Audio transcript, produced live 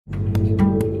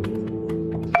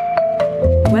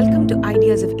Welcome to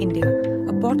Ideas of India,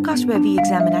 a podcast where we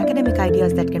examine academic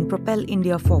ideas that can propel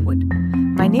India forward.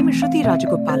 My name is Shruti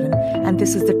Rajagopalan, and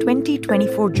this is the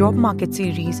 2024 Job Market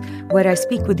series where I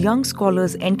speak with young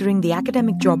scholars entering the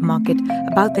academic job market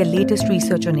about their latest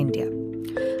research on India.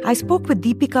 I spoke with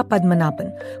Deepika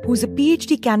Padmanabhan, who's a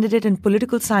PhD candidate in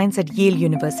political science at Yale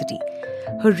University.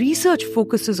 Her research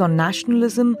focuses on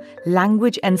nationalism,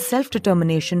 language, and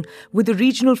self-determination with a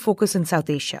regional focus in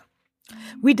South Asia.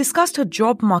 We discussed her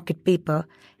job market paper,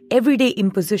 Everyday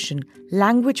Imposition,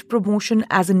 Language Promotion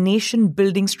as a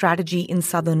Nation-Building Strategy in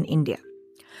Southern India.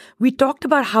 We talked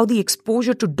about how the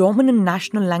exposure to dominant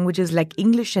national languages like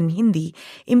English and Hindi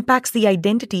impacts the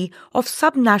identity of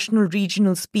subnational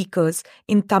regional speakers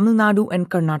in Tamil Nadu and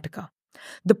Karnataka,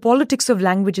 the politics of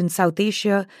language in South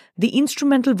Asia, the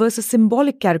instrumental versus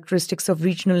symbolic characteristics of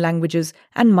regional languages,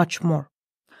 and much more.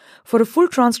 For a full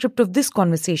transcript of this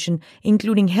conversation,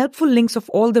 including helpful links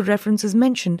of all the references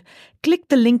mentioned, click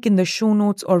the link in the show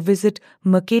notes or visit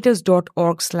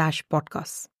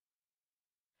mercatus.org/podcasts.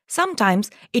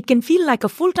 Sometimes it can feel like a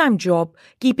full-time job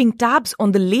keeping tabs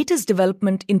on the latest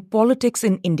development in politics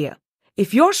in India.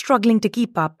 If you're struggling to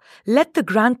keep up, let the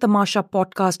Grand Tamasha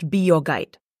podcast be your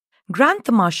guide. Grand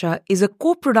Tamasha is a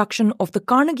co-production of the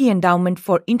Carnegie Endowment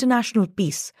for International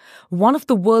Peace, one of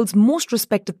the world's most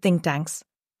respected think tanks,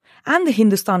 and the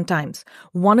Hindustan Times,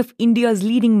 one of India's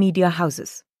leading media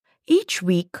houses. Each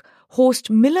week,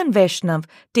 host Milan Vaishnav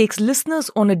takes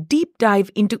listeners on a deep dive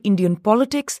into Indian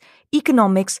politics,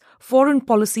 economics, foreign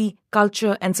policy,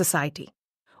 culture, and society.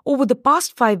 Over the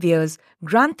past 5 years,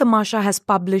 Grand Tamasha has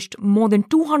published more than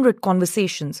 200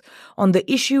 conversations on the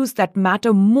issues that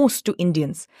matter most to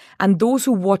Indians and those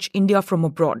who watch India from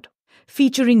abroad,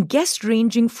 featuring guests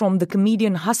ranging from the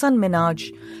comedian Hasan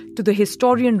Minhaj to the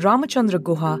historian Ramachandra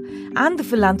Guha and the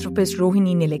philanthropist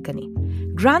Rohini Nilekani.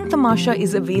 Grand Tamasha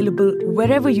is available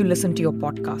wherever you listen to your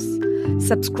podcasts.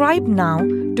 Subscribe now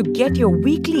to get your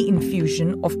weekly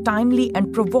infusion of timely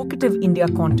and provocative India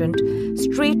content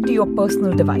straight to your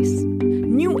personal device.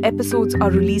 New episodes are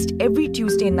released every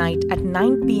Tuesday night at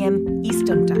 9 p.m.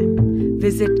 Eastern Time.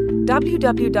 Visit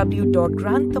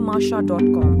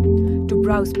www.grandtamasha.com to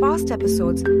browse past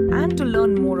episodes and to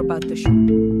learn more about the show.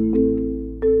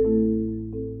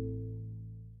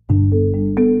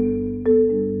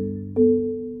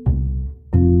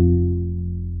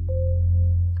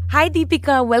 Hi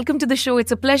Deepika, welcome to the show.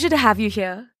 It's a pleasure to have you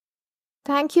here.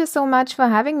 Thank you so much for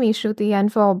having me, Shruti,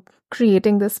 and for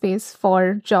creating the space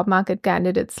for job market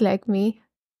candidates like me.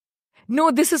 No,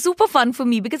 this is super fun for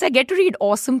me because I get to read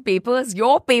awesome papers.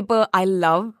 Your paper I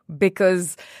love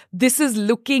because this is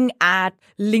looking at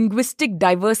linguistic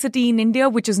diversity in India,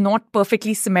 which is not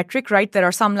perfectly symmetric, right? There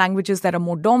are some languages that are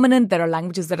more dominant. There are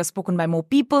languages that are spoken by more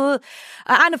people.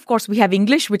 And of course, we have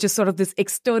English, which is sort of this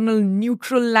external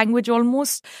neutral language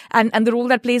almost, and the role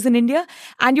that plays in India.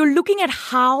 And you're looking at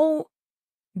how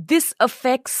this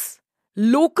affects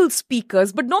local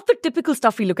speakers, but not the typical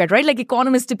stuff we look at, right? Like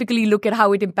economists typically look at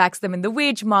how it impacts them in the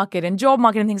wage market and job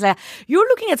market and things like that. You're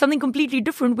looking at something completely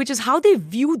different, which is how they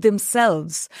view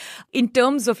themselves in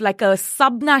terms of like a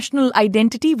subnational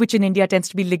identity, which in India tends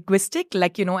to be linguistic,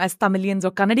 like, as Tamilians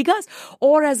or Kannadigas,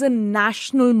 or as a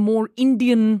national, more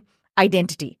Indian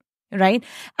identity, right?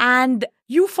 And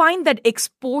you find that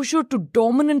exposure to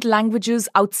dominant languages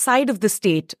outside of the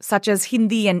state, such as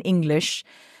Hindi and English,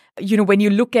 when you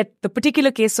look at the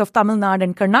particular case of Tamil Nadu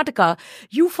and Karnataka,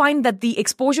 you find that the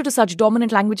exposure to such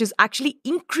dominant languages actually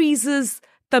increases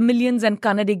Tamilians and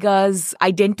Kannadigas'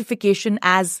 identification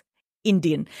as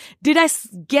Indian. Did I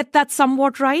get that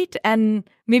somewhat right? And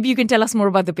maybe you can tell us more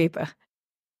about the paper.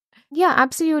 Yeah,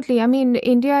 absolutely. I mean,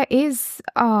 India is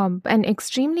an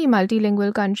extremely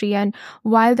multilingual country. And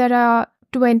while there are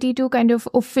 22 kind of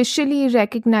officially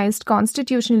recognized,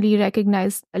 constitutionally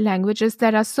recognized languages,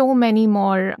 there are so many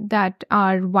more that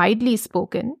are widely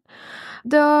spoken.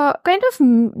 The kind of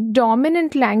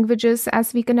dominant languages,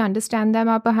 as we can understand them,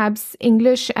 are perhaps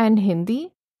English and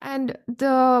Hindi. And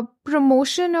the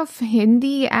promotion of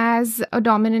Hindi as a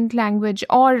dominant language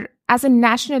or as a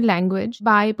national language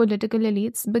by political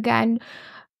elites began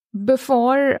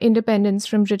before independence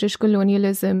from British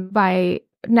colonialism by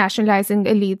nationalizing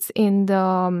elites in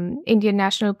the Indian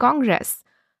National Congress.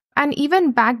 And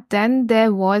even back then,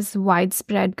 there was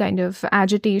widespread kind of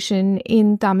agitation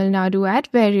in Tamil Nadu at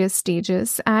various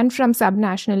stages and from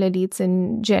subnational elites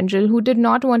in general who did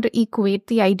not want to equate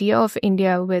the idea of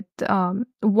India with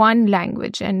one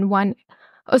language and one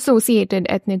associated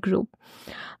ethnic group.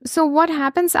 So what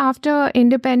happens after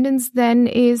independence then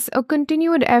is a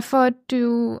continued effort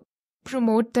to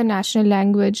promote the national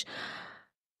language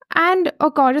and a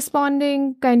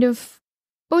corresponding kind of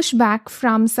pushback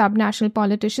from subnational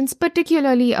politicians,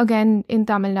 particularly again in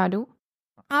Tamil Nadu,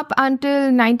 up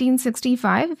until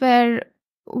 1965, where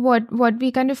what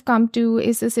we kind of come to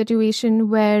is a situation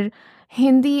where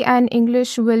Hindi and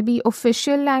English will be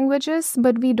official languages,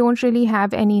 but we don't really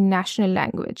have any national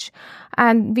language.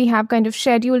 And we have kind of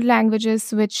scheduled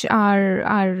languages, which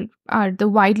are the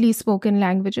widely spoken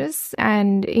languages,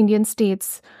 and Indian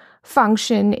states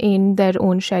function in their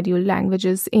own scheduled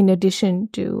languages in addition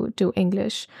to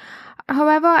English.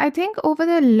 However, I think over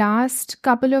the last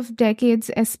couple of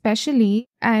decades especially,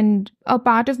 and a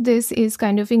part of this is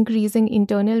kind of increasing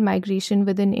internal migration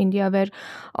within India, where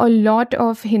a lot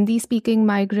of Hindi-speaking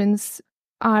migrants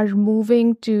are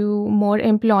moving to more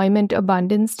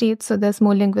employment-abundant states, so there's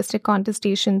more linguistic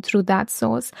contestation through that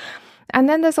source. And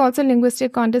then there's also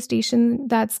linguistic contestation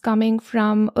that's coming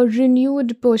from a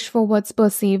renewed push for what's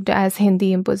perceived as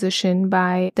Hindi imposition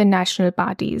by the national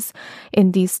parties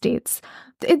in these states.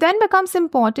 It then becomes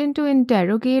important to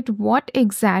interrogate what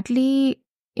exactly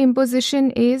imposition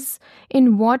is,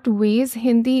 in what ways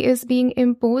Hindi is being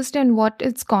imposed, and what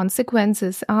its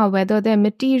consequences are, whether they're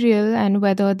material and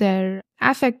whether they're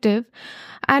affective,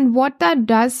 and what that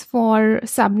does for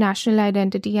subnational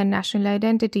identity and national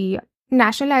identity.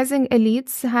 Nationalizing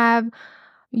elites have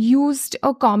used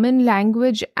a common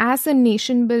language as a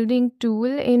nation-building tool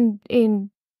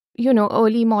in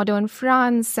early modern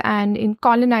France and in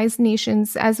colonized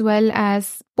nations, as well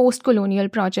as post-colonial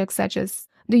projects such as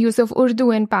the use of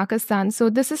Urdu in Pakistan. So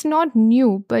this is not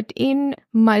new, but in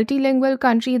multilingual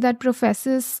country that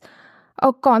professes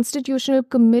a constitutional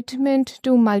commitment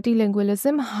to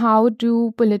multilingualism, how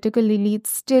do political elites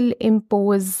still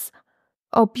impose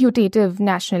a putative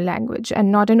national language,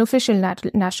 and not an official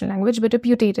national language, but a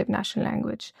putative national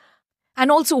language? And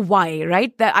also why,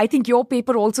 right? I think your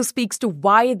paper also speaks to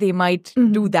why they might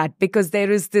do that, because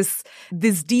there is this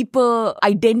deeper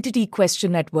identity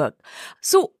question at work.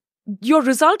 So your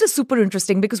result is super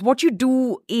interesting, because what you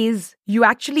do is you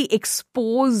actually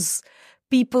expose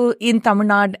people in Tamil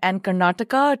Nadu and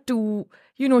Karnataka to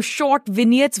short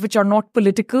vignettes which are not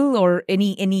political or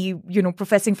any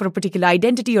professing for a particular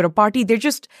identity or a party. They're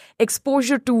just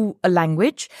exposure to a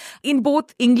language in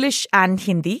both English and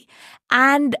Hindi.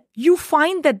 And you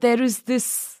find that there is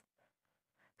this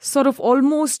sort of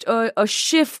almost a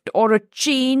shift or a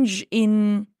change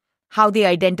in how they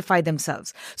identify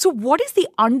themselves. So what is the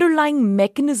underlying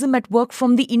mechanism at work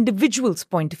from the individual's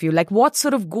point of view? Like, what's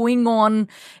sort of going on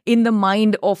in the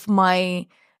mind of my,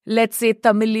 let's say,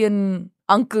 Tamilian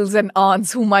uncles and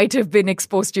aunts who might have been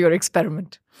exposed to your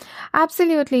experiment?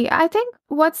 Absolutely. I think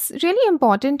what's really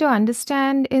important to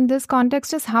understand in this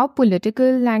context is how political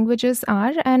languages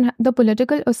are and the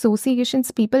political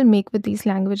associations people make with these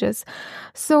languages.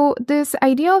 So this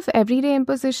idea of everyday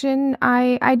imposition,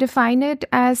 I define it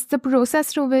as the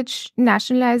process through which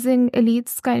nationalizing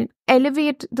elites can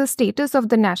elevate the status of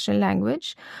the national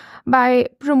language by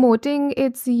promoting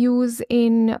its use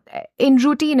in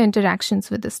routine interactions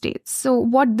with the states. So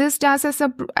what this does as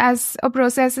a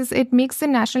process is it makes the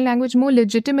national language more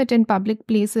legitimate in public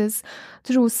places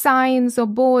through signs or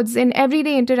boards, in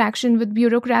everyday interaction with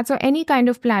bureaucrats or any kind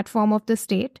of platform of the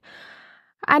state,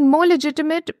 and more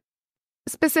legitimate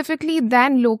specifically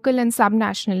than local and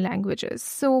subnational languages.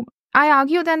 So I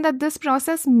argue then that this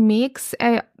process makes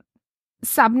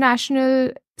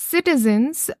subnational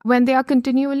citizens, when they are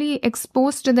continually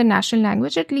exposed to the national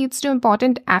language, it leads to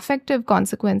important affective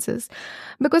consequences,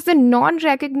 because the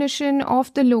non-recognition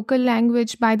of the local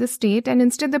language by the state and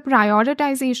instead the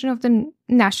prioritization of the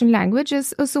national language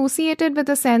is associated with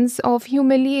a sense of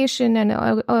humiliation and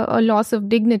a loss of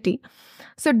dignity.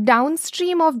 So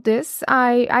downstream of this,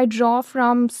 I draw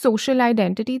from social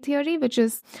identity theory, which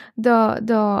is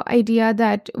the idea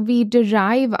that we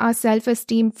derive our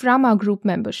self-esteem from our group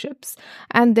memberships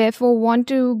and therefore want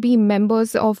to be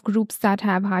members of groups that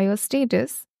have higher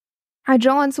status. I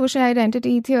draw on social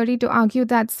identity theory to argue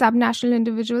that subnational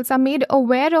individuals are made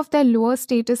aware of their lower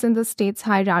status in the state's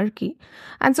hierarchy.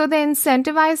 And so they're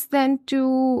incentivized then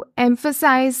to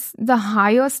emphasize the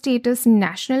higher status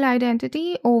national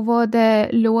identity over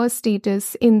their lower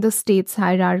status in the state's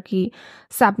hierarchy,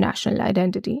 subnational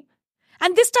identity.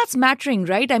 And this starts mattering,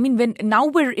 right? I mean, now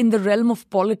we're in the realm of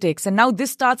politics, and now this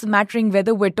starts mattering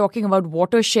whether we're talking about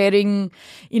water sharing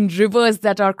in rivers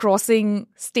that are crossing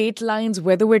state lines,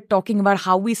 whether we're talking about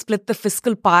how we split the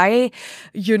fiscal pie,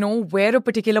 where a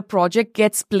particular project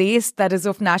gets placed that is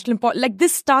of national importance. Like,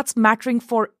 this starts mattering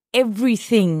for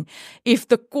everything if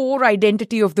the core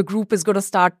identity of the group is going to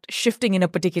start shifting in a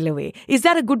particular way. Is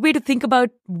that a good way to think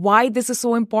about why this is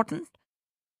so important?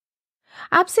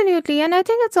 Absolutely. And I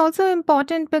think it's also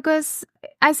important because,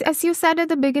 as you said at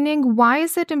the beginning, why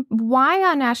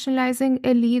are nationalizing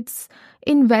elites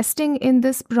investing in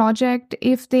this project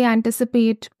if they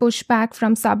anticipate pushback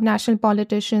from subnational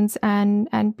politicians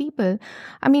and people?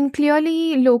 I mean,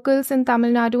 clearly locals in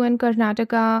Tamil Nadu and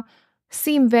Karnataka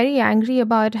seem very angry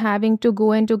about having to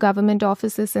go into government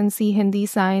offices and see Hindi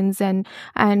signs and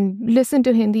listen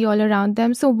to Hindi all around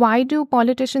them. So why do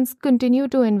politicians continue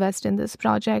to invest in this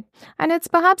project? And it's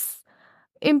perhaps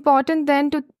important then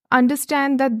to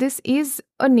understand that this is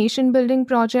a nation building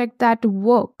project that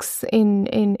works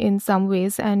in some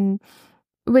ways, and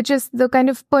which is the kind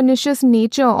of pernicious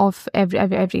nature of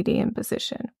everyday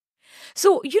imposition.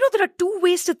 So, there are two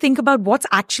ways to think about what's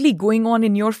actually going on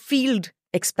in your field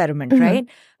experiment, right?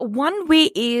 One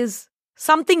way is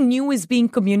something new is being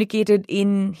communicated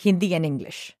in Hindi and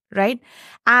English, right?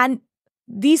 And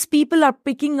these people are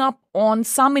picking up on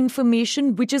some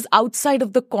information which is outside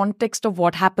of the context of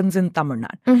what happens in Tamil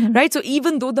Nadu, right? So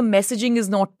even though the messaging is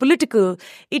not political,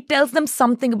 it tells them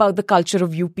something about the culture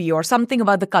of UP or something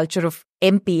about the culture of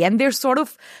MP. And they're sort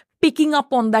of picking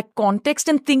up on that context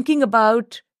and thinking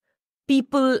about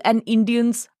people and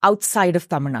Indians outside of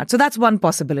Tamil Nadu. So that's one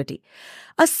possibility.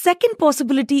 A second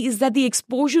possibility is that the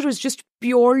exposure is just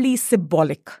purely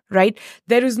symbolic, right?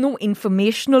 There is no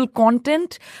informational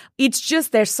content. It's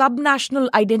just their subnational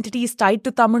identities tied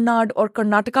to Tamil Nadu or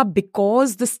Karnataka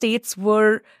because the states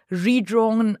were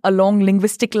redrawn along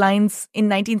linguistic lines in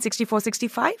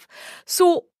 1964-65.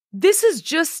 So this is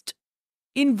just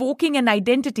invoking an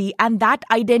identity, and that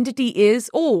identity is,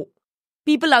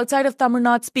 people outside of Tamil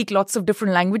Nadu speak lots of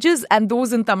different languages, and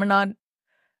those in Tamil Nadu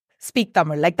speak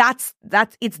Tamil. Like it's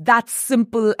that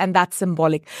simple and that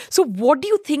symbolic. So what do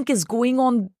you think is going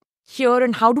on here,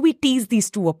 and how do we tease these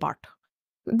two apart?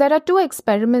 There are two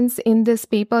experiments in this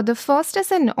paper. The first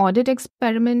is an audit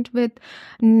experiment with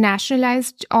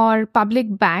nationalized or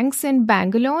public banks in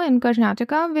Bangalore in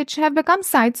Karnataka, which have become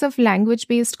sites of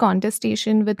language-based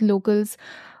contestation with locals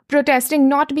protesting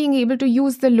not being able to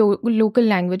use the local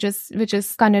languages, which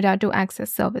is Kannada, to access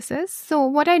services. So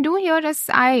what I do here is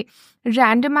I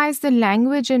randomize the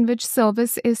language in which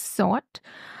service is sought,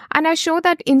 and I show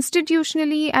that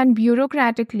institutionally and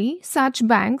bureaucratically, such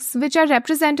banks, which are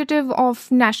representative of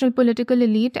national political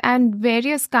elite and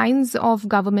various kinds of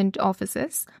government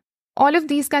offices, all of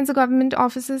these kinds of government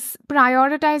offices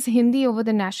prioritize Hindi over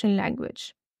the national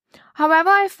language. However,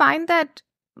 I find that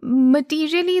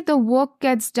materially the work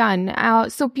gets done.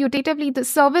 So putatively, the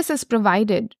service is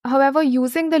provided. However,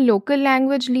 using the local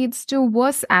language leads to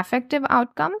worse affective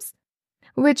outcomes,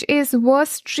 which is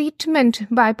worse treatment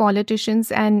by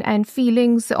politicians and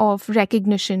feelings of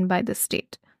recognition by the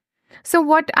state. So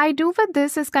what I do with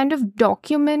this is kind of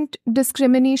document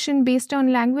discrimination based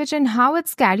on language and how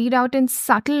it's carried out in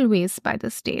subtle ways by the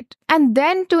state. And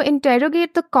then to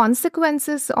interrogate the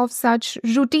consequences of such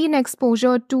routine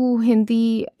exposure to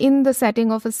Hindi in the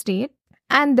setting of a state,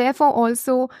 and therefore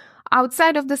also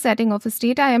outside of the setting of a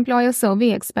state, I employ a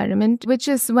survey experiment, which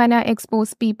is when I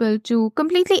expose people to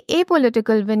completely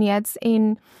apolitical vignettes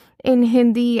in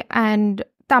Hindi and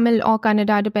Tamil or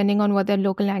Kannada, depending on what their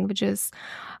local language is.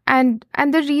 And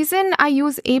the reason I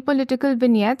use apolitical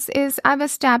vignettes is I've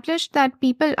established that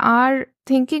people are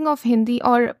thinking of Hindi,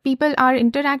 or people are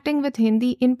interacting with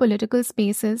Hindi in political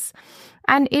spaces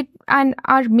and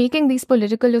are making these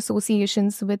political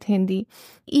associations with Hindi.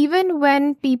 Even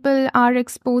when people are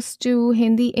exposed to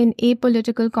Hindi in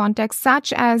apolitical contexts,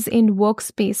 such as in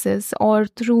workspaces or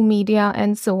through media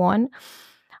and so on,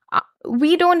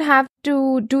 we don't have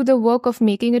to do the work of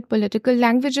making it political.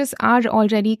 Languages are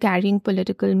already carrying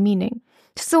political meaning.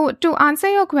 So to answer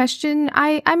your question,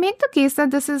 I make the case that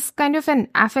this is kind of an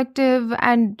affective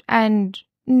and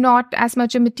not as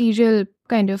much a material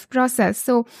kind of process.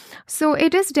 So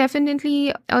it is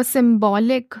definitely a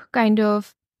symbolic kind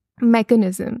of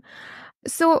mechanism.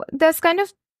 So there's kind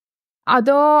of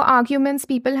other arguments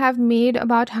people have made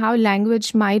about how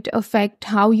language might affect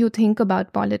how you think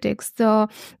about politics. The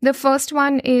first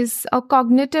one is a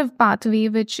cognitive pathway,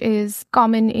 which is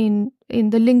common in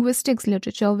the linguistics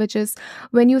literature, which is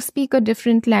when you speak a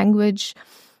different language,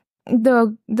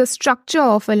 the structure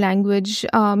of a language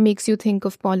makes you think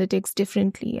of politics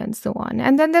differently and so on.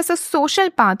 And then there's a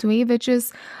social pathway, which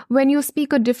is when you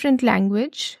speak a different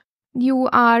language, you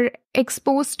are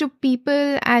exposed to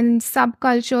people and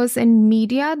subcultures in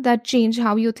media that change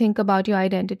how you think about your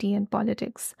identity and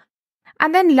politics.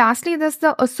 And then lastly, there's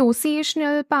the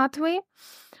associational pathway,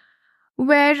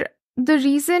 where the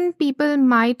reason people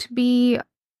might be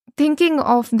thinking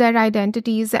of their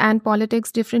identities and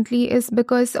politics differently is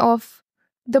because of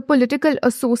the political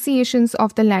associations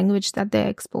of the language that they're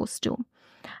exposed to.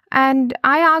 And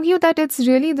I argue that it's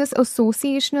really this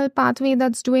associational pathway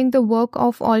that's doing the work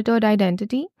of altered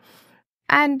identity.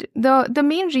 And the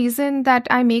main reason that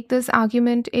I make this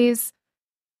argument is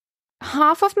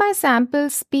half of my sample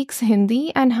speaks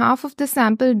Hindi and half of the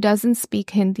sample doesn't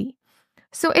speak Hindi.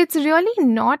 So it's really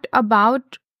not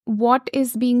about what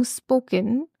is being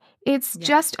spoken. It's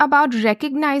just about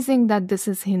recognizing that this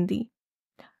is Hindi.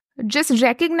 Just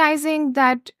recognizing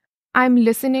that I'm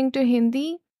listening to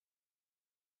Hindi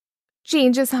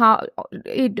changes how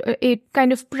it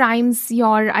kind of primes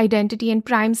your identity and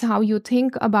primes how you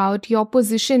think about your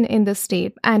position in the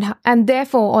state and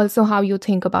therefore also how you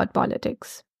think about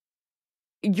politics.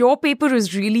 Your paper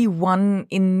is really one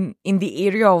in the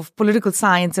area of political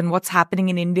science and what's happening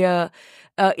in India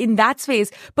in that space.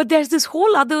 But there's this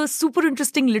whole other super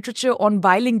interesting literature on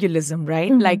bilingualism,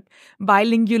 right? Mm-hmm. Like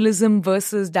bilingualism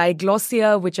versus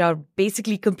diglossia, which are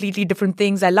basically completely different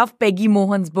things. I love Peggy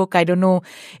Mohan's book. I don't know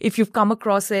if you've come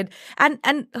across it.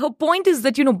 And her point is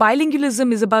that,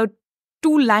 bilingualism is about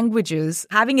two languages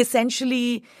having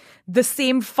essentially the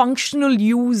same functional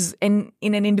use in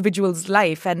an individual's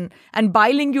life. And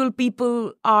bilingual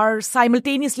people are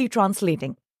simultaneously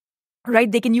translating.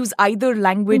 Right, they can use either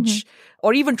language,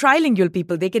 or even trilingual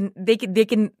people. They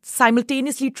can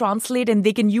simultaneously translate, and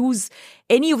they can use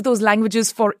any of those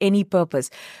languages for any purpose.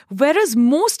 Whereas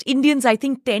most Indians, I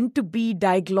think, tend to be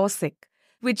diglossic,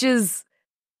 which is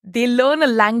they learn a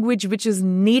language which is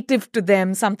native to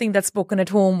them, something that's spoken at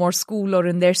home or school or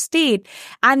in their state,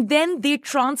 and then they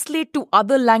translate to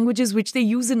other languages which they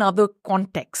use in other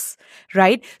contexts.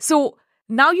 Right, so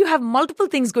now you have multiple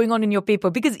things going on in your paper,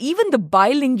 because even the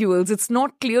bilinguals, it's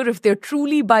not clear if they're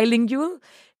truly bilingual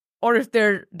or if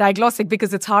they're diglossic,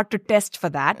 because it's hard to test for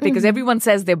that, because everyone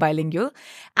says they're bilingual.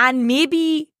 And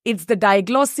maybe it's the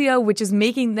diglossia which is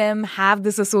making them have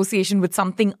this association with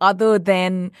something other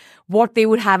than what they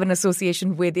would have an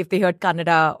association with if they heard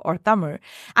Kannada or Tamil.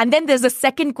 And then there's a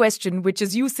second question, which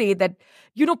is you say that,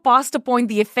 past a point,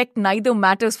 the effect neither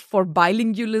matters for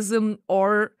bilingualism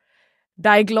or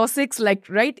diglossics,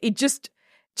 right? It just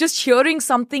hearing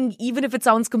something, even if it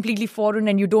sounds completely foreign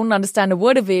and you don't understand a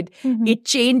word of it, it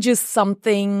changes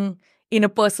something in a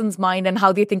person's mind and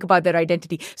how they think about their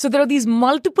identity. So there are these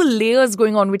multiple layers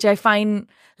going on, which I find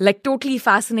like totally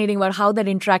fascinating about how that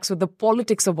interacts with the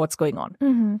politics of what's going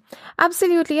on.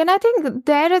 Absolutely. And I think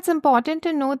there it's important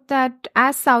to note that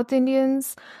as South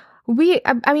Indians,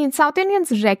 South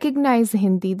Indians recognize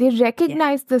Hindi. They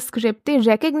recognize the script. They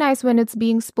recognize when it's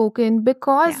being spoken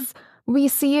because we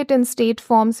see it in state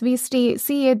forms. We see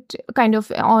it kind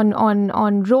of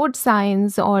on road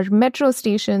signs or metro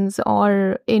stations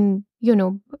or in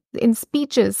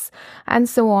speeches and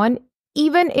so on.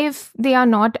 Even if they are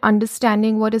not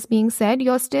understanding what is being said,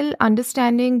 you're still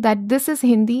understanding that this is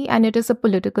Hindi and it is a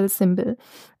political symbol.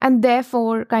 And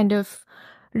therefore kind of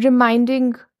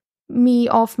reminding me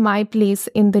of my place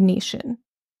in the nation.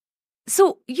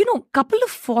 So, couple of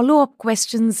follow-up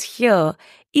questions here.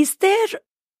 Is there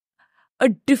a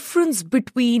difference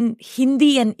between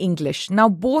Hindi and English? Now,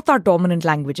 both are dominant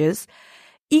languages.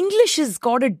 English has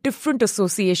got a different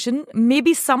association.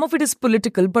 Maybe some of it is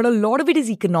political, but a lot of it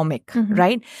is economic,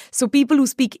 right? So people who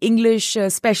speak English,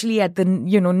 especially at the,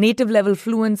 native level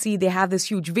fluency, they have this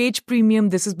huge wage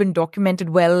premium. This has been documented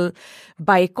well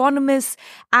by economists.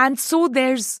 And so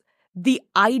there's the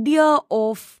idea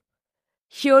of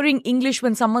hearing English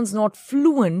when someone's not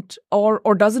fluent or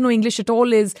doesn't know English at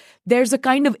all is there's a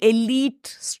kind of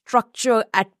elite structure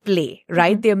at play,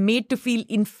 right? They're made to feel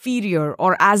inferior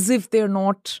or as if they're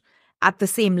not at the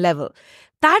same level.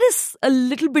 That is a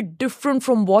little bit different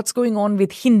from what's going on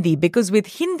with Hindi, because with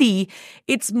Hindi,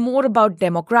 it's more about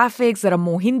demographics. There are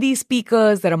more Hindi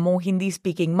speakers. There are more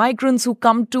Hindi-speaking migrants who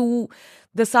come to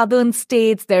the southern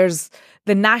states. There's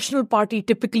the national party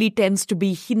typically tends to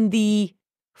be Hindi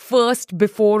first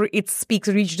before it speaks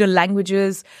regional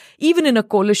languages. Even in a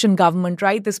coalition government,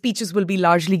 right? The speeches will be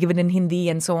largely given in Hindi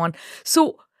and so on.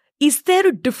 So is there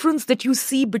a difference that you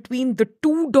see between the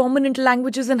two dominant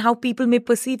languages and how people may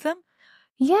perceive them?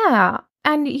 Yeah,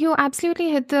 and you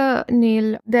absolutely hit the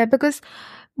nail there, because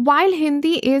while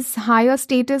Hindi is higher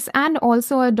status and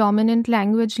also a dominant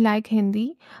language like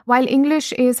Hindi, while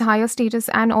English is higher status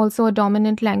and also a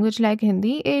dominant language like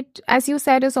Hindi, it, as you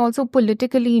said, is also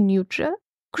politically neutral.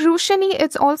 Crucially,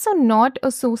 it's also not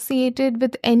associated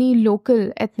with any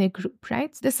local ethnic group,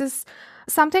 right? This is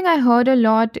something I heard a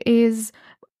lot is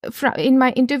in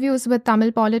my interviews with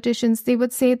Tamil politicians, they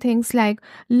would say things like,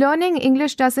 learning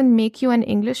English doesn't make you an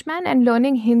Englishman and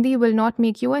learning Hindi will not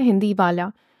make you a Hindi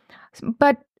wala.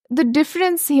 But the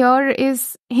difference here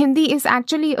is Hindi is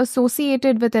actually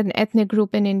associated with an ethnic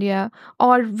group in India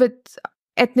or with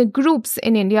ethnic groups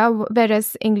in India,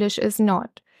 whereas English is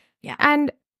not. Yeah.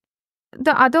 And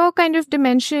the other kind of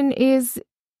dimension is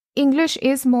English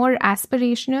is more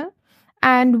aspirational.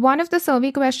 And one of the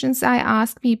survey questions I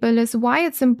ask people is why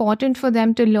it's important for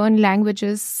them to learn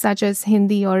languages such as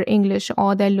Hindi or English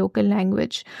or their local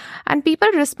language. And people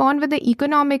respond with the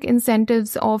economic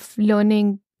incentives of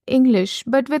learning English.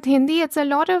 But with Hindi, it's a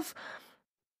lot of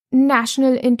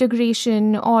national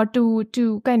integration or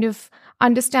to kind of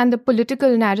understand the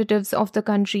political narratives of the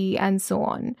country and so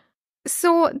on.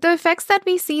 So the effects that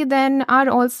we see then are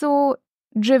also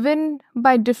driven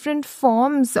by different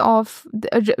forms of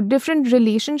different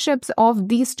relationships of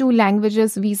these two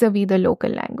languages vis-a-vis the local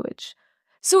language.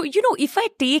 So, if I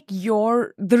take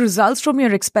the results from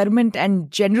your experiment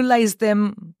and generalize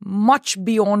them much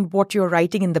beyond what you're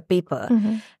writing in the paper,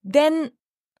 then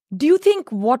do you think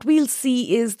what we'll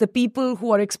see is the people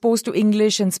who are exposed to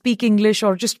English and speak English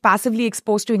or just passively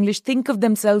exposed to English think of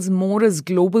themselves more as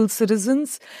global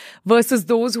citizens versus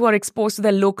those who are exposed to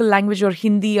their local language or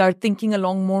Hindi are thinking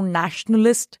along more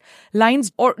nationalist lines?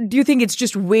 Or do you think it's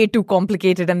just way too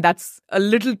complicated and that's a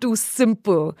little too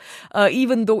simple,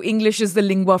 even though English is the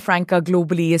lingua franca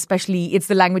globally, especially it's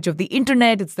the language of the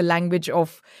internet, it's the language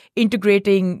of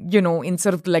integrating, in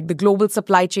sort of like the global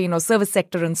supply chain or service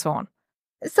sector and so on?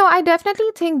 So I definitely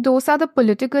think those are the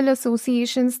political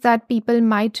associations that people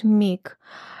might make.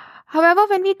 However,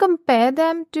 when we compare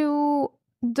them to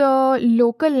the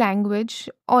local language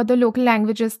or the local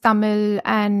languages Tamil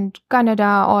and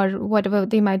Kannada or whatever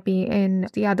they might be in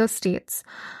the other states,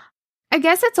 I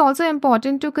guess it's also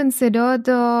important to consider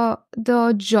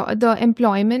the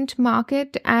employment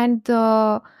market and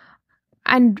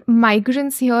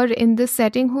migrants here in this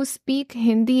setting who speak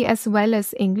Hindi as well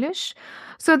as English.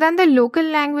 So then the local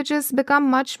languages become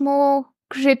much more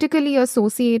critically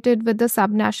associated with the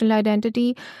subnational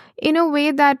identity in a way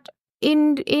that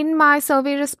in my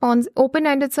survey response,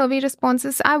 open-ended survey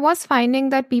responses, I was finding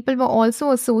that people were also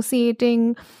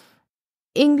associating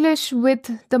English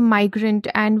with the migrant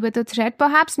and with a threat,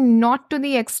 perhaps not to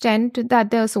the extent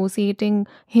that they're associating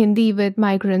Hindi with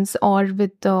migrants or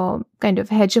with the kind of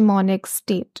hegemonic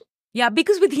state. Yeah,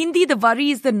 because with Hindi, the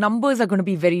worry is the numbers are going to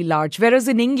be very large. Whereas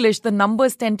in English, the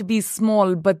numbers tend to be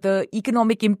small, but the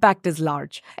economic impact is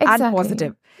large and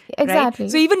positive. Exactly.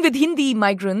 Right? So even with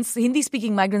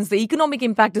Hindi-speaking migrants, the economic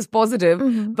impact is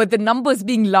positive, but the numbers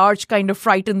being large kind of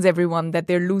frightens everyone that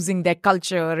they're losing their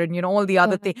culture and, all the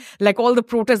other things, like all the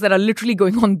protests that are literally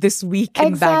going on this week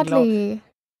in Bangalore.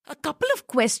 A couple of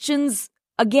questions,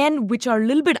 again, which are a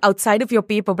little bit outside of your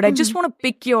paper, but I just want to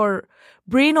pick your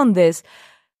brain on this.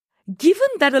 Given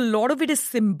that a lot of it is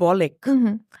symbolic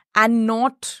and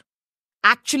not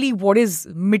actually what is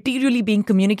materially being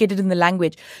communicated in the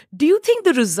language, do you think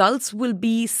the results will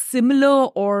be similar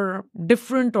or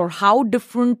different, or how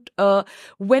different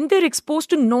when they're exposed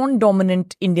to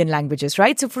non-dominant Indian languages,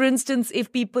 right? So for instance,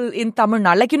 if people in Tamil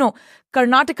Nadu,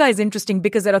 Karnataka is interesting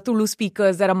because there are Tulu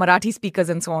speakers, there are Marathi speakers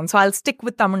and so on. So I'll stick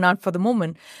with Tamil Nadu for the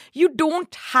moment. You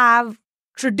don't have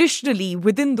traditionally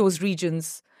within those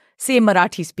regions say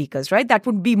Marathi speakers, right? That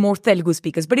would be more Telugu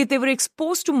speakers. But if they were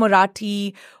exposed to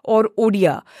Marathi or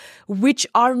Odia, which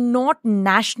are not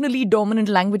nationally dominant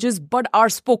languages, but are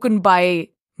spoken by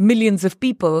millions of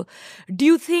people, do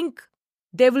you think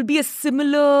there will be a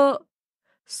similar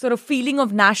sort of feeling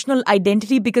of national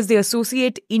identity because they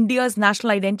associate India's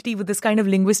national identity with this kind of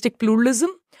linguistic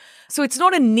pluralism? So it's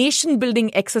not a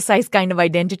nation-building exercise kind of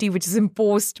identity, which is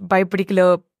imposed by a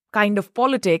particular kind of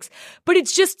politics, but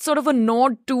it's just sort of a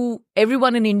nod to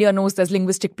everyone in India knows there's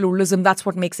linguistic pluralism. That's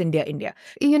what makes India, India.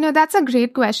 That's a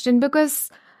great question because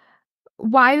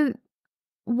while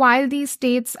these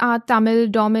states are Tamil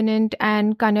dominant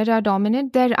and Kannada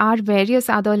dominant, there are various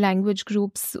other language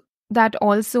groups that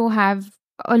also have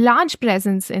a large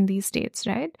presence in these states,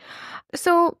 right?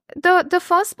 So the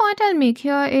first point I'll make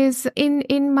here is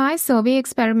in my survey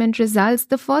experiment results,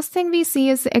 the first thing we see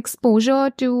is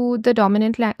exposure to the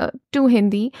dominant to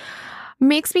Hindi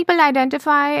makes people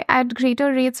identify at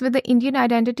greater rates with the Indian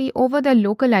identity over their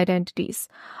local identities.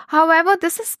 However,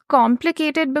 this is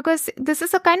complicated because this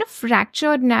is a kind of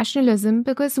fractured nationalism,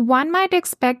 because one might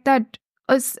expect that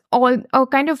a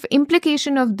kind of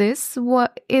implication of this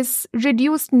is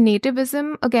reduced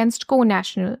nativism against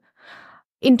co-national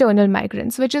internal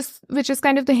migrants, which is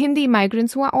kind of the Hindi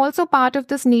migrants who are also part of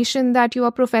this nation that you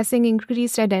are professing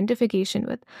increased identification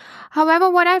with. However,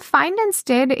 what I find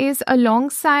instead is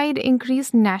alongside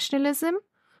increased nationalism,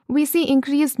 we see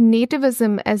increased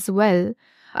nativism as well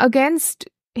against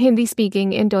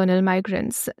Hindi-speaking internal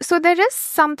migrants. So there is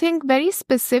something very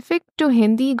specific to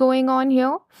Hindi going on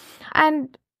here.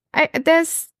 And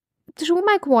through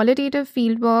my qualitative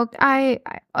fieldwork,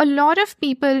 a lot of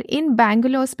people in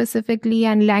Bangalore specifically,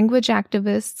 and language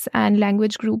activists and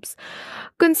language groups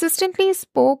consistently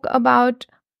spoke about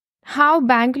how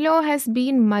Bangalore has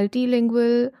been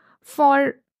multilingual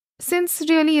since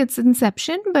really its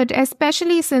inception, but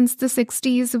especially since the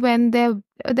 60s, when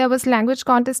there was language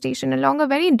contestation along a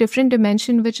very different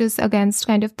dimension, which is against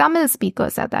kind of Tamil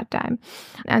speakers at that time,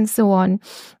 and so on.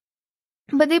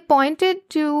 But they pointed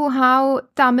to how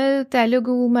Tamil,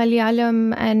 Telugu,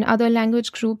 Malayalam, and other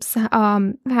language groups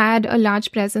had a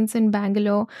large presence in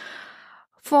Bangalore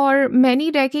for many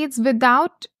decades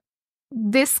without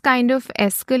this kind of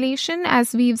escalation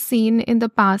as we've seen in the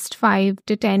past 5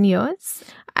 to 10 years.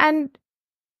 And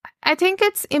I think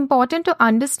it's important to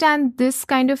understand this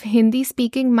kind of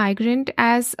Hindi-speaking migrant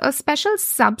as a special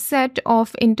subset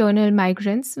of internal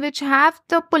migrants, which have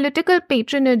the political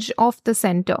patronage of the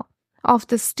center, of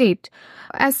the state.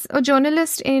 As a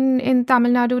journalist in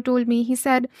Tamil Nadu told me, he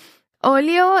said,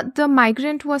 earlier, the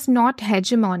migrant was not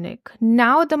hegemonic.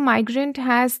 Now the migrant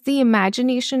has the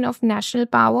imagination of national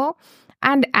power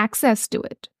and access to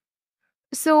it.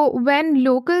 So when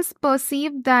locals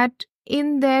perceive that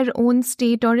in their own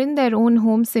state or in their own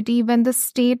home city, when the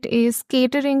state is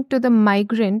catering to the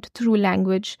migrant through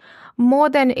language more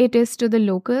than it is to the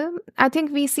local, I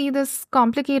think we see this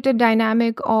complicated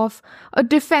dynamic of a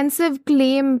defensive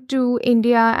claim to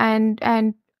India and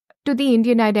to the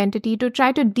Indian identity to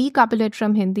try to decouple it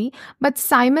from Hindi, but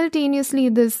simultaneously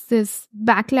this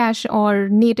backlash or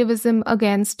nativism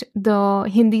against the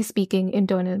Hindi-speaking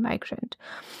internal migrant.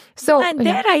 So, and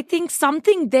there, I think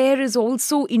something there is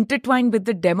also intertwined with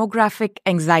the demographic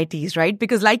anxieties, right?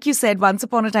 Because like you said, once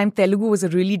upon a time, Telugu was a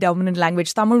really dominant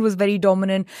language. Tamil was very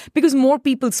dominant because more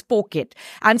people spoke it.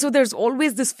 And so there's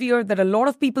always this fear that a lot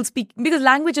of people speak, because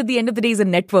language at the end of the day is a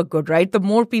network good, right? The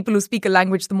more people who speak a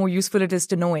language, the more useful it is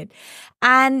to know it.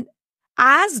 And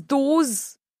as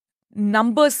those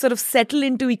numbers sort of settle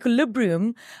into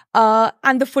equilibrium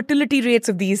and the fertility rates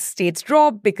of these states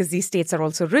drop because these states are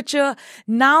also richer.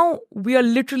 Now we are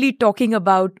literally talking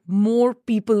about more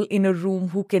people in a room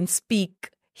who can speak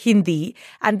Hindi,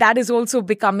 and that is also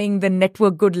becoming the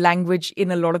network good language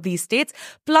in a lot of these states.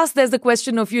 Plus there's the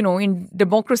question of, in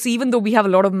democracy, even though we have a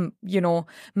lot of,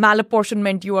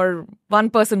 malapportionment, you are one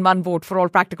person, one vote for all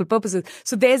practical purposes.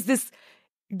 So there's this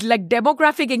like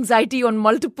demographic anxiety along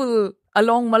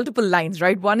multiple lines,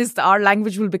 right? One is our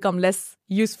language will become less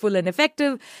useful and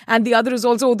effective. And the other is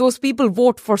also those people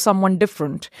vote for someone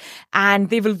different. And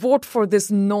they will vote for this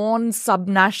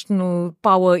non-subnational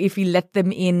power if we let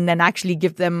them in and actually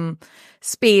give them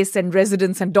space and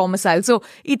residence and domicile. So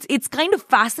it's kind of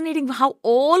fascinating how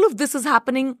all of this is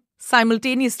happening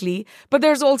simultaneously. But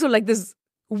there's also like this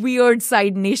weird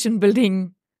side nation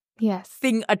building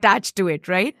thing attached to it,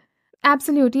 right?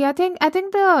 Absolutely. I think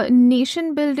the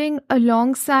nation building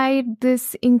alongside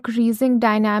this increasing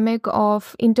dynamic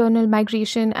of internal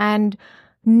migration and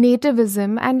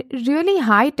nativism and really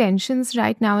high tensions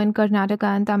right now in Karnataka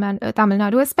and Tamil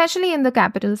Nadu, especially in the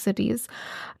capital cities,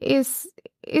 is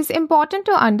important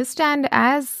to understand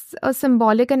as a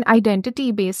symbolic and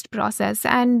identity-based process.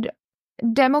 And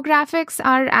demographics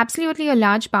are absolutely a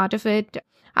large part of it.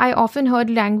 I often heard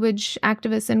language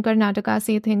activists in Karnataka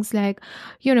say things like,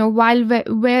 while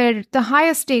we're the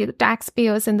highest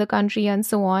taxpayers in the country and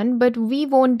so on, but we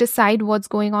won't decide what's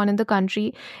going on in the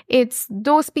country. It's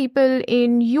those people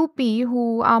in UP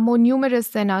who are more numerous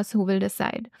than us who will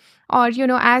decide. Or,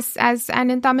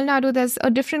 and in Tamil Nadu, there's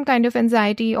a different kind of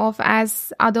anxiety of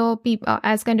as other people,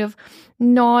 as kind of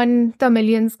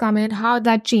non-Tamilians come in, how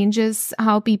that changes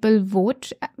how people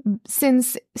vote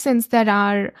since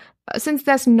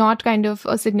there's not kind of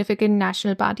a significant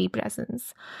national party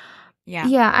presence.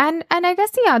 Yeah. And I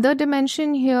guess the other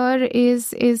dimension here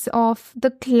is of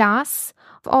the class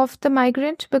of the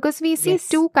migrant, because we see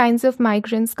two kinds of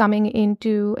migrants coming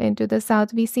into the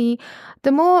South. We see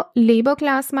the more labor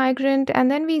class migrant,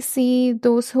 and then we see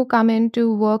those who come in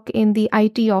to work in the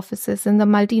IT offices in the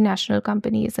multinational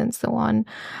companies and so on.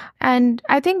 And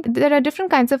I think there are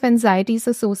different kinds of anxieties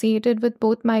associated with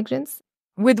both migrants.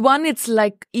 With one, it's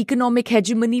like economic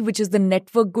hegemony, which is the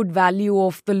network good value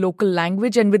of the local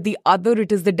language. And with the other,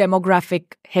 it is the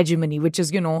demographic hegemony, which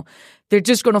is, they're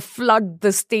just going to flood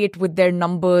the state with their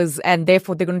numbers and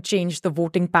therefore they're going to change the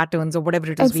voting patterns or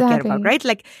whatever it is we care about, right?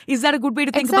 Like, is that a good way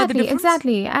to think about the difference?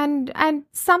 Exactly. And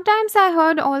sometimes I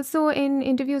heard also in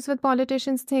interviews with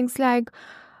politicians things like,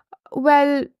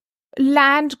 well,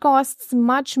 land costs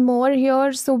much more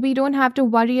here, so we don't have to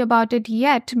worry about it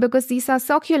yet, because these are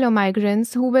circular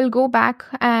migrants who will go back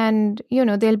and,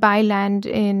 they'll buy land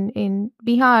in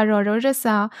Bihar or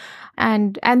Orissa,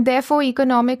 and therefore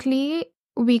economically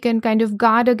we can kind of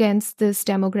guard against this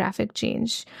demographic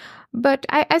change. But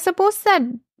I suppose that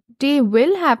day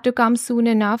will have to come soon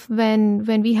enough when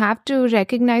we have to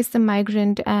recognize the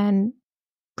migrant and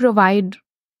provide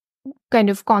kind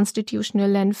of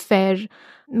constitutional and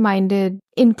fair-minded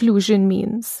inclusion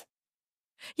means.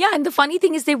 Yeah, and the funny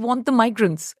thing is they want the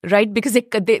migrants, right? Because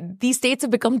these states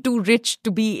have become too rich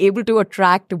to be able to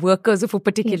attract workers of a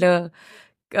particular,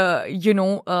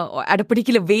 at a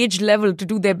particular wage level to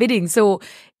do their bidding. So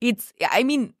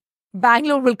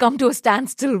Bangalore will come to a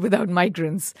standstill without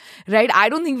migrants, right? I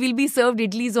don't think we'll be served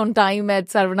idlis on time at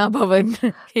Sarvana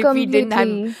Bhavan if we didn't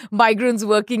have migrants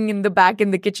working in the back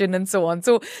in the kitchen and so on.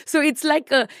 So it's like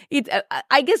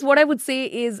I guess what I would say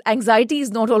is anxiety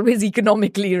is not always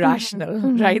economically rational,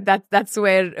 right? That's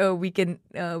where we can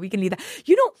lead that.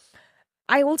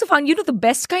 I also found, the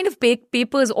best kind of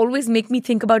papers always make me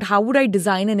think about how would I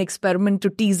design an experiment to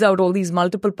tease out all these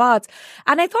multiple parts.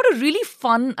 And I thought a really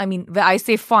fun, I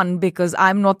say fun because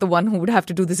I'm not the one who would have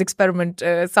to do this experiment.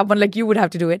 Someone like you would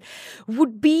have to do it,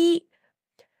 would be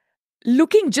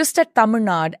looking just at Tamil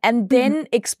Nadu and then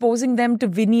exposing them to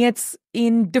vignettes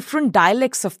in different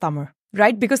dialects of Tamil.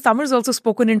 Right? Because Tamil is also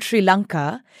spoken in Sri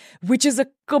Lanka, which is a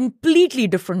completely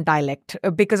different dialect.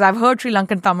 Because I've heard Sri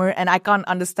Lankan Tamil and I can't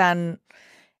understand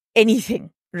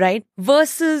anything, right?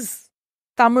 Versus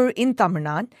Tamil in Tamil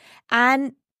Nadu.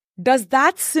 And does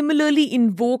that similarly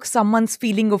invoke someone's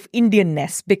feeling of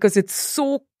Indianness? Because it's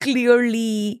so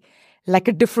clearly like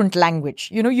a different language.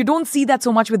 You don't see that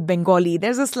so much with Bengali.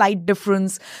 There's a slight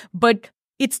difference, but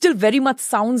it still very much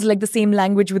sounds like the same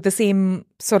language with the same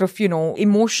sort of,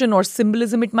 emotion or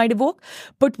symbolism it might evoke.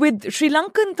 But with Sri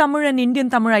Lankan Tamil and Indian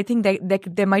Tamil, I think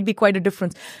there might be quite a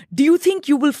difference. Do you think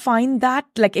you will find that,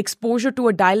 like exposure to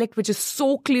a dialect which is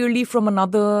so clearly from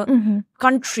another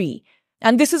country?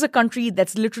 And this is a country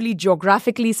that's literally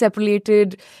geographically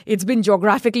separated. It's been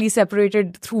geographically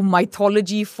separated through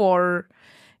mythology for,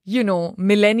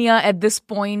 millennia at this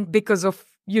point because of,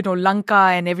 Lanka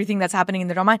and everything that's happening in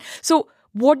the Ramayana. So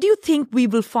what do you think we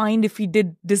will find if we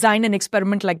did design an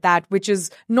experiment like that, which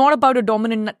is not about a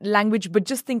dominant language, but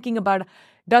just thinking about,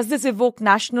 does this evoke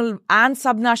national and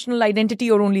subnational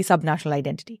identity or only subnational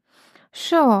identity?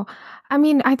 Sure.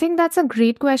 I think that's a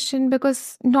great question,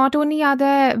 because not only are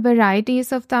there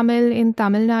varieties of Tamil in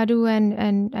Tamil Nadu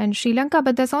and Sri Lanka,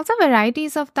 but there's also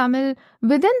varieties of Tamil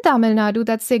within Tamil Nadu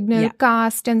that signal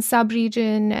caste and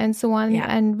sub-region and so on,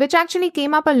 and which actually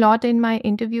came up a lot in my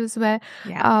interviews where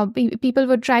people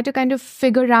would try to kind of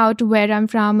figure out where I'm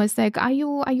from. It's like, are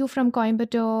you from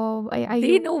Coimbatore?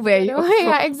 They know where you're from.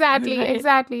 Yeah,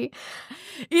 exactly.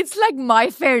 It's like My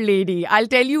Fair Lady. I'll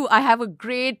tell you, I have a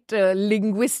great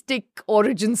linguistic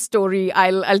origin story.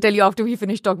 I'll tell you after we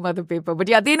finish talking about the paper. But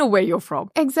they know where you're from.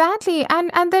 Exactly.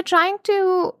 And they're trying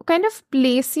to kind of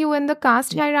place you in the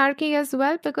caste hierarchy as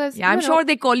well, because I'm sure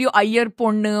they call you Ayyar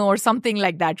Ponnu or something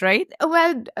like that, right?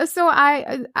 Well, so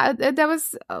there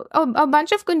was a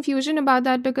bunch of confusion about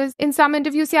that, because in some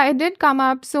interviews, it did come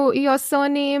up. So your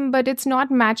surname, but it's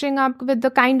not matching up with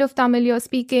the kind of Tamil you're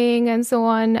speaking and so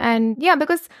on. And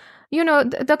because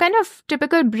the kind of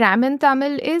typical Brahmin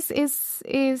Tamil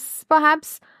is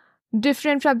perhaps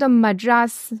different from the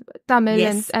Madras Tamil.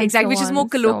 Yes, and exactly, so which is more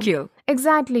colloquial. So,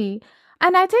 exactly.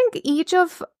 And I think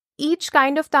each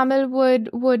kind of Tamil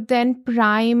would then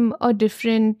prime a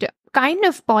different kind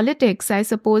of politics, I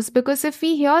suppose, because if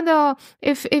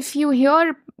you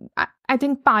hear, I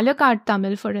think Palakkad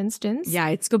Tamil, for instance. Yeah,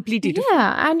 it's completely different.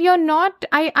 Yeah, and you're not,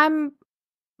 I'm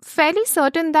fairly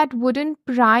certain that wouldn't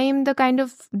prime the kind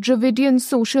of Dravidian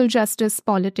social justice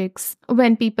politics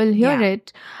when people hear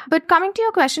it. But coming to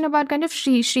your question about kind of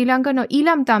Sri Lankan or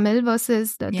Elam Tamil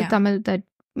versus the Tamil that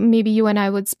maybe you and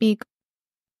I would speak,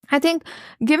 I think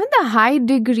given the high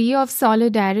degree of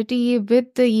solidarity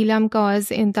with the Elam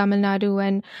cause in Tamil Nadu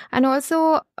and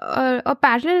also a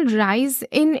parallel rise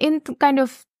in kind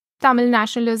of Tamil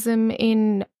nationalism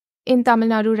in Tamil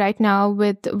Nadu right now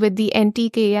with the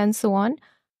NTK and so on,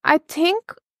 I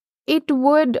think it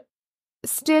would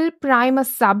still prime a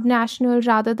subnational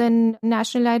rather than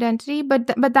national identity,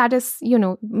 but that is,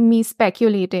 me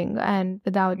speculating and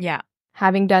without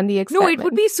having done the experiment. No, it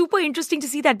would be super interesting to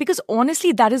see that, because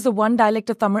honestly, that is the one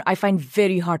dialect of Tamil I find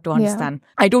very hard to understand.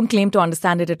 I don't claim to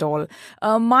understand it at all.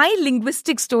 My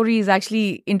linguistic story is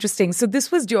actually interesting. So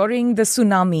this was during the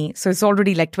tsunami. So it's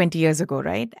already like 20 years ago,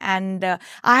 right? And I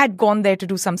had gone there to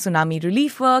do some tsunami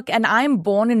relief work, and I'm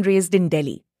born and raised in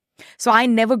Delhi. So I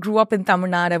never grew up in Tamil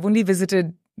Nadu. I've only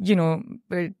visited,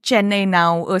 Chennai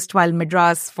now, erstwhile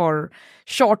Madras, for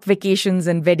short vacations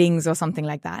and weddings or something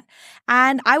like that.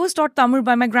 And I was taught Tamil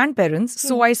by my grandparents.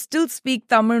 So I still speak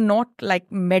Tamil, not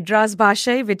like Madras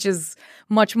Bhasha, which is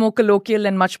much more colloquial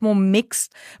and much more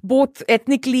mixed, both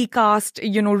ethnically cast,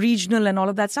 regional and all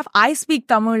of that stuff. I speak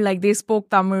Tamil like they spoke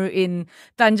Tamil in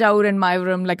Tanjore and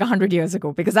Mayuram like 100 years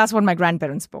ago, because that's what my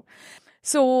grandparents spoke.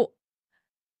 So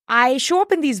I show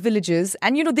up in these villages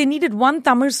and, they needed one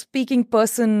Tamil-speaking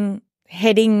person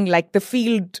heading like the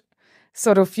field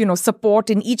sort of, support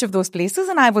in each of those places.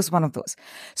 And I was one of those.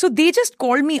 So they just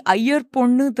called me Ayyar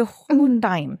Ponnu the whole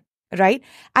time, right?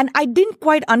 And I didn't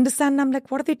quite understand. I'm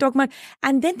like, what are they talking about?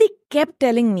 And then they kept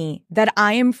telling me that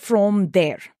I am from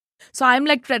there. So I'm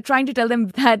like trying to tell them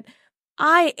that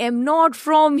I am not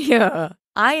from here.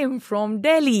 I am from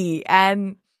Delhi,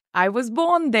 and I was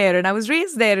born there and I was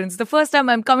raised there. And it's the first time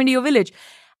I'm coming to your village.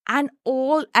 And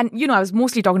I was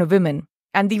mostly talking to women.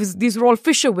 And these were all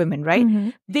fisher women, right? Mm-hmm.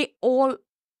 They all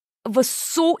were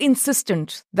so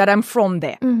insistent that I'm from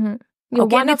there. Mm-hmm.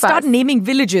 Okay, and it started naming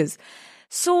villages.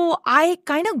 So I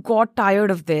kind of got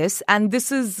tired of this. And this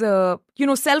is,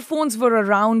 cell phones were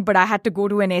around, but I had to go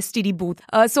to an STD booth.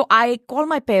 So I called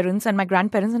my parents and my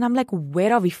grandparents and I'm like,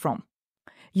 where are we from?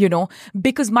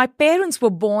 Because my parents were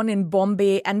born in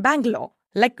Bombay and Bangalore.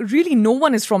 Like, really, no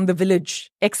one is from the village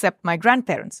except my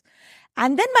grandparents.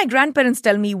 And then my grandparents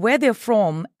tell me where they're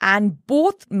from, and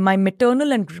both my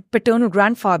maternal and paternal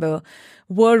grandfather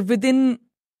were within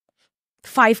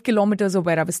 5 kilometers of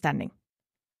where I was standing.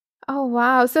 Oh,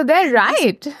 wow. So they're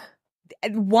right.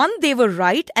 One, they were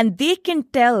right, and they can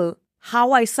tell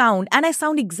how I sound, and I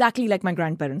sound exactly like my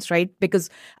grandparents, right? Because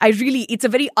it's a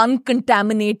very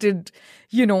uncontaminated,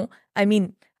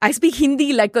 I speak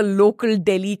Hindi like a local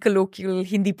Delhi colloquial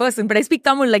Hindi person, but I speak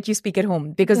Tamil like you speak at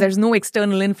home because there's no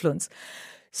external influence.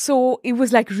 So it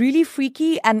was like really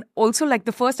freaky, and also like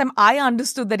the first time I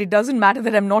understood that it doesn't matter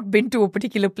that I've not been to a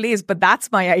particular place, but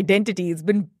that's my identity. It's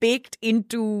been baked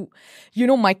into,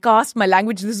 my caste, my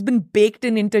language. This has been baked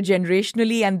in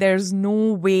intergenerationally, and there's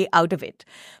no way out of it.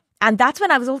 And that's when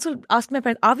I was also asking my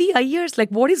parents, are we Ayyars? Like,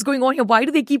 what is going on here? Why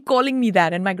do they keep calling me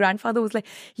that? And my grandfather was like,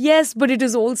 yes, but it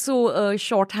is also a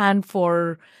shorthand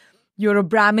for you're a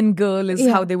Brahmin girl is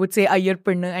how they would say Ayyar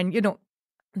Panna, and,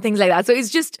 things like that. So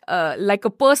it's just like a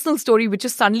personal story, which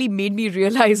just suddenly made me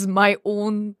realize my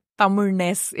own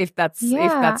Tamilness, if that's a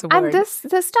word. And this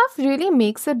stuff really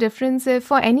makes a difference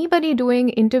for anybody doing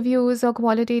interviews or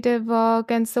qualitative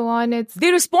work and so on.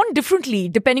 They respond differently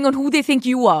depending on who they think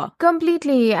you are.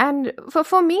 Completely. And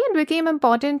for me, it became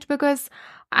important because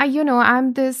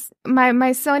I'm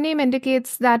my surname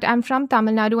indicates that I'm from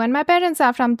Tamil Nadu and my parents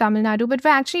are from Tamil Nadu, but we're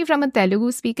actually from a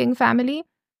Telugu speaking family.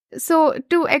 So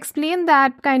to explain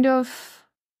that kind of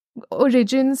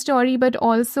origin story, but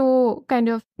also kind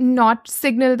of not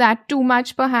signal that too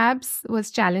much perhaps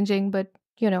was challenging, but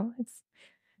it's...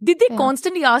 Did they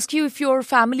constantly ask you if your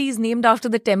family is named after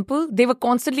the temple? They were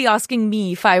constantly asking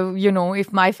me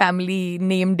if my family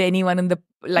named anyone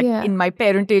in my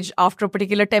parentage after a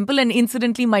particular temple. And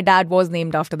incidentally, my dad was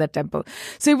named after that temple.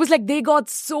 So it was like they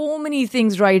got so many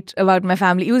things right about my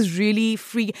family. It was really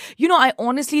free. I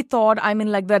honestly thought I'm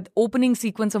in like that opening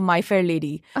sequence of My Fair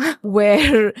Lady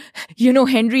where,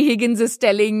 Henry Higgins is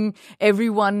telling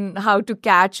everyone how to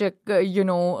catch a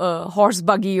horse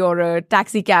buggy or a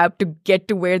taxi cab to get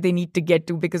to where they need to get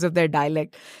to because of their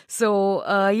dialect. So,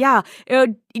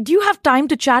 do you have time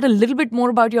to chat a little bit more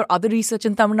about your other research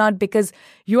in Tamil Nadu? Because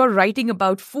you are writing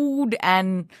about food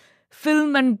and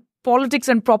film and politics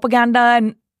and propaganda,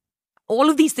 and all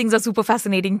of these things are super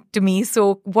fascinating to me.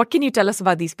 So what can you tell us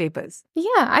about these papers?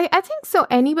 Yeah, I think so.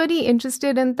 Anybody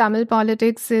interested in Tamil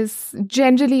politics is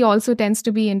generally also tends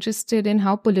to be interested in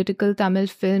how political Tamil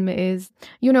film is.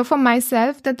 For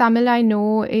myself, the Tamil I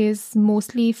know is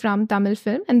mostly from Tamil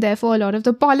film, and therefore a lot of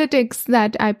the politics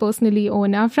that I personally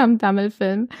own are from Tamil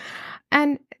film.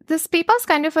 And this paper is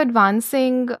kind of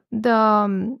advancing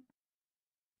this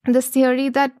theory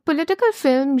that political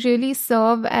film really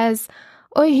serve as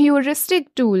a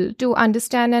heuristic tool to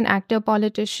understand an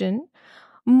actor-politician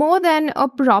more than a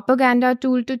propaganda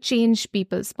tool to change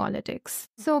people's politics.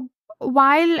 So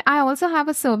while I also have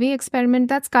a survey experiment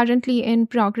that's currently in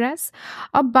progress,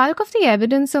 a bulk of the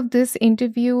evidence of this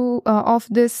of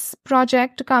this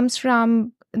project comes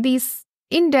from these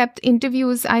in-depth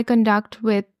interviews I conduct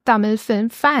with Tamil film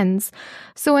fans.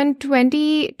 So in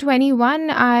 2021,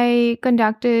 I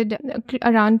conducted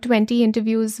around 20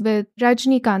 interviews with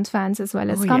Rajnikant fans as well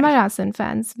as Kamal Haasan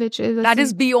fans, which is... That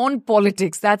is beyond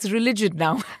politics. That's religion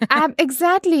now.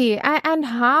 Exactly. And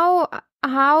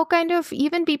how kind of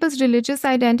even people's religious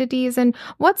identities and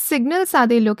what signals are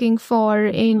they looking for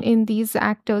in these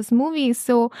actors' movies.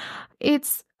 So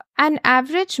it's an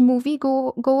average movie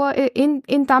goer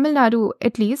in Tamil Nadu,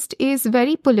 at least, is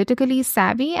very politically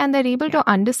savvy, and they're able to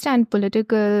understand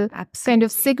political kind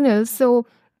of signals. So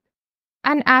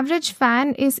an average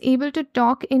fan is able to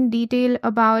talk in detail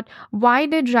about why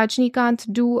did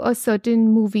Rajnikant do a certain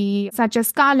movie, such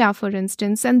as Kala, for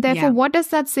instance, and therefore what does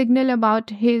that signal about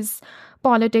his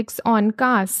politics on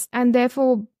caste, and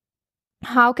therefore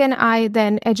how can I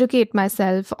then educate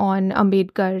myself on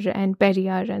Ambedkar and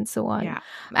Periyar and so on? Yeah.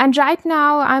 And right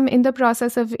now, I'm in the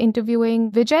process of interviewing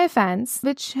Vijay fans,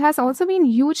 which has also been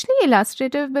hugely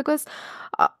illustrative because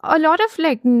a lot of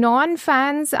like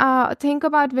non-fans think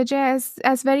about Vijay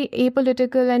as very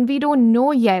apolitical, and we don't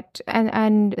know yet,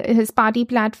 and his party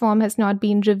platform has not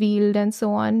been revealed and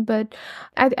so on. But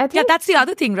I think that's the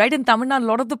other thing, right? In Tamil Nadu, a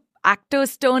lot of the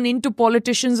actors turn into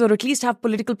politicians, or at least have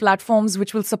political platforms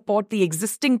which will support the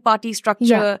existing party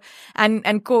structure and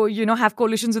have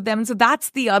coalitions with them. And so that's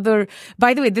the other.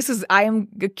 By the way, I am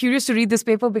curious to read this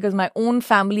paper because my own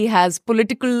family has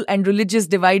political and religious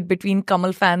divide between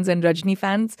Kamal fans and Rajni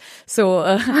fans.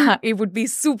 So it would be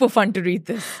super fun to read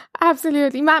this.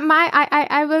 Absolutely.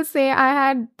 I will say I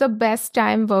had the best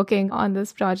time working on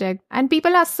this project, and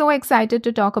people are so excited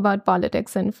to talk about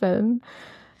politics in film.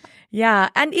 Yeah,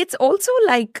 and it's also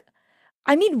like,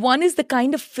 I mean, one is the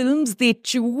kind of films they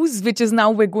choose, which is now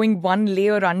we're going one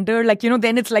layer under. Like,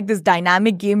 then it's like this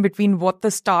dynamic game between what the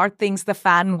star thinks the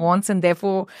fan wants, and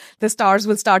therefore the stars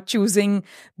will start choosing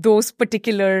those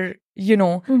particular,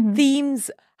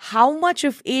 themes. How much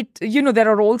of it, there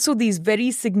are also these very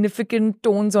significant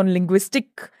tones on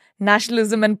linguistic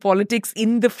nationalism and politics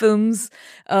in the films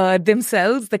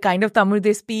themselves, the kind of Tamil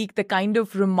they speak, the kind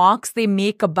of remarks they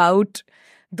make about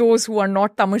those who are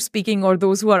not Tamil speaking or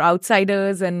those who are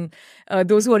outsiders, and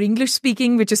those who are English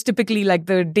speaking, which is typically like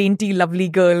the dainty, lovely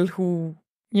girl who,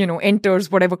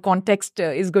 enters whatever context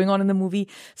is going on in the movie.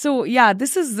 So yeah,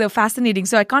 this is fascinating.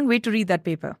 So I can't wait to read that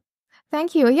paper.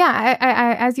 Thank you. Yeah,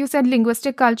 I, as you said,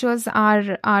 linguistic cultures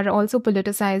are also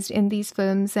politicized in these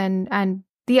films, and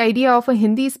the idea of a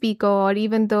Hindi speaker or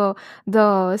even the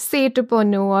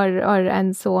Setuponu or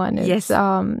and so on is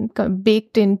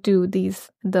baked into the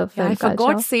film culture. I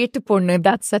forgot Setuponu.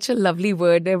 That's such a lovely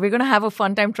word. We're going to have a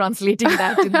fun time translating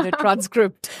that in the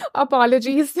transcript.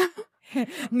 Apologies.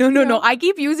 No. I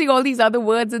keep using all these other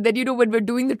words, and then when we're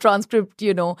doing the transcript,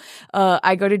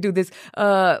 I got to do this.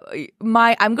 I'm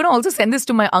going to also send this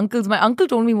to my uncles. My uncle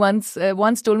told me once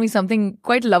told me something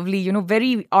quite lovely.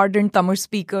 Very ardent Tamil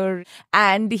speaker,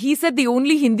 and he said the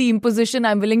only Hindi imposition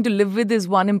I'm willing to live with is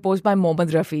one imposed by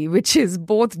Mohammad Rafi, which is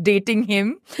both dating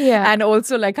him and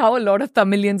also like how a lot of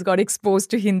Tamilians got exposed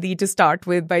to Hindi to start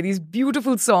with by these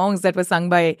beautiful songs that were sung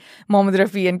by Mohammad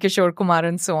Rafi and Kishore Kumar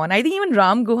and so on. I think even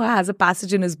Ram Guha has a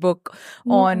passage in his book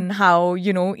on how,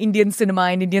 Indian cinema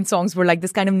and Indian songs were like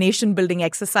this kind of nation-building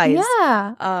exercise.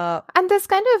 Yeah. And this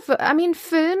kind of,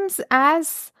 films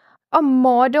as a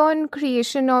modern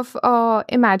creation of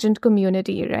imagined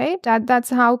community, right?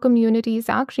 That's how communities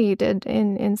are created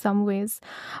in some ways.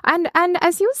 And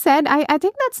as you said, I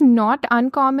think that's not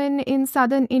uncommon in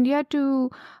southern India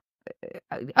to...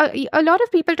 A lot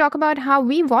of people talk about how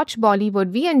we watch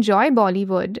Bollywood, we enjoy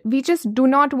Bollywood. We just do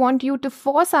not want you to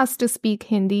force us to speak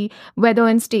Hindi, whether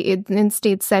in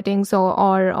state settings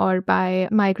or by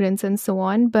migrants and so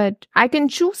on. But I can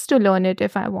choose to learn it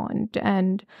if I want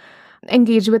and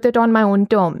engage with it on my own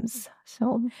terms.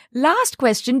 So, last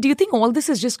question. Do you think all this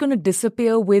is just going to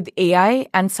disappear with AI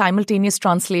and simultaneous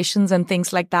translations and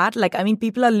things like that? Like,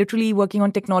 people are literally working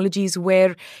on technologies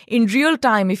where in real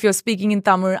time, if you're speaking in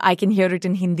Tamil, I can hear it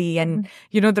in Hindi. And,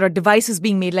 there are devices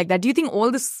being made like that. Do you think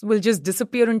all this will just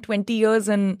disappear in 20 years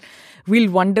and we'll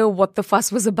wonder what the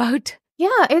fuss was about?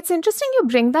 Yeah, it's interesting you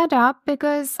bring that up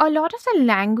because a lot of the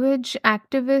language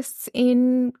activists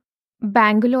in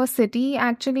Bangalore city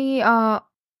actually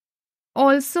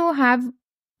also have,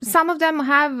 some of them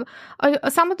have,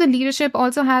 some of the leadership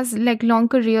also has like long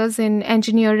careers in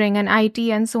engineering and IT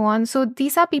and so on. So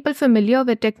these are people familiar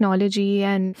with technology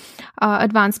and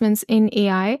advancements in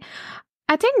AI.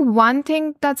 I think one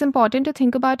thing that's important to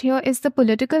think about here is the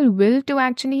political will to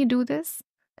actually do this.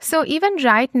 So even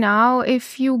right now,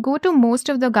 if you go to most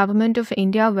of the Government of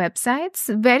India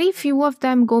websites, very few of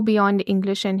them go beyond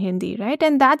English and Hindi, right?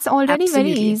 And that's already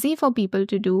Absolutely. very easy for people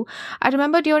to do. I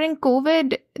remember during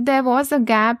COVID, there was a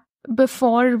gap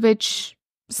before which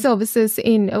services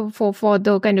for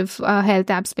the kind of health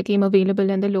apps became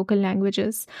available in the local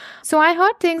languages. So I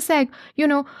heard things like,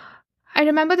 I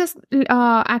remember this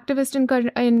activist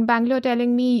in Bangalore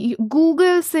telling me,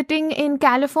 Google sitting in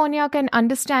California can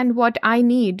understand what I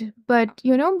need, but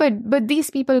these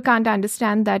people can't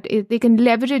understand that they can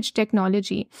leverage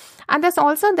technology. And there's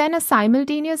also then a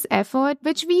simultaneous effort,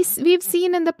 which we've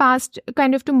seen in the past,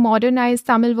 kind of to modernize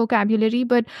Tamil vocabulary,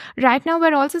 but right now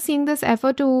we're also seeing this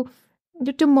effort to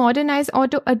modernize or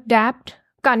to adapt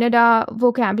Kannada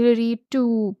vocabulary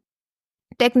to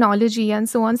technology and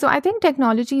so on. So I think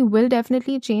technology will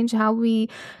definitely change how we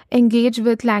engage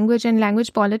with language and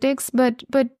language politics, but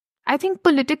I think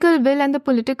political will and the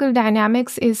political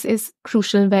dynamics is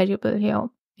crucial variable here.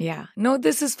 Yeah. No,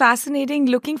 this is fascinating.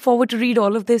 Looking forward to read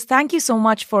all of this. Thank you so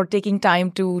much for taking time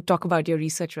to talk about your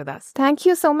research with us. Thank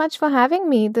you so much for having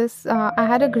me. I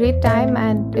had a great time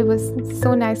and it was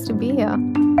so nice to be here.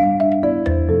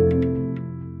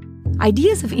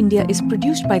 Ideas of India is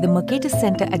produced by the Mercatus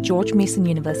Center at George Mason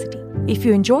University. If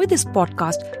you enjoy this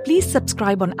podcast, please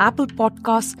subscribe on Apple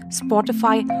Podcasts,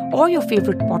 Spotify, or your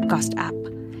favorite podcast app.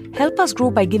 Help us grow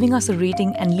by giving us a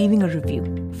rating and leaving a review.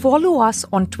 Follow us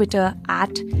on Twitter at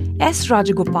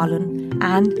 @SRajagopalan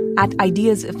and at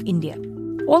Ideas of India.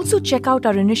 Also check out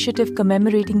our initiative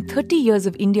commemorating 30 years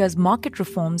of India's market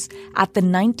reforms at the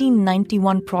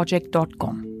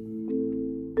 1991project.com.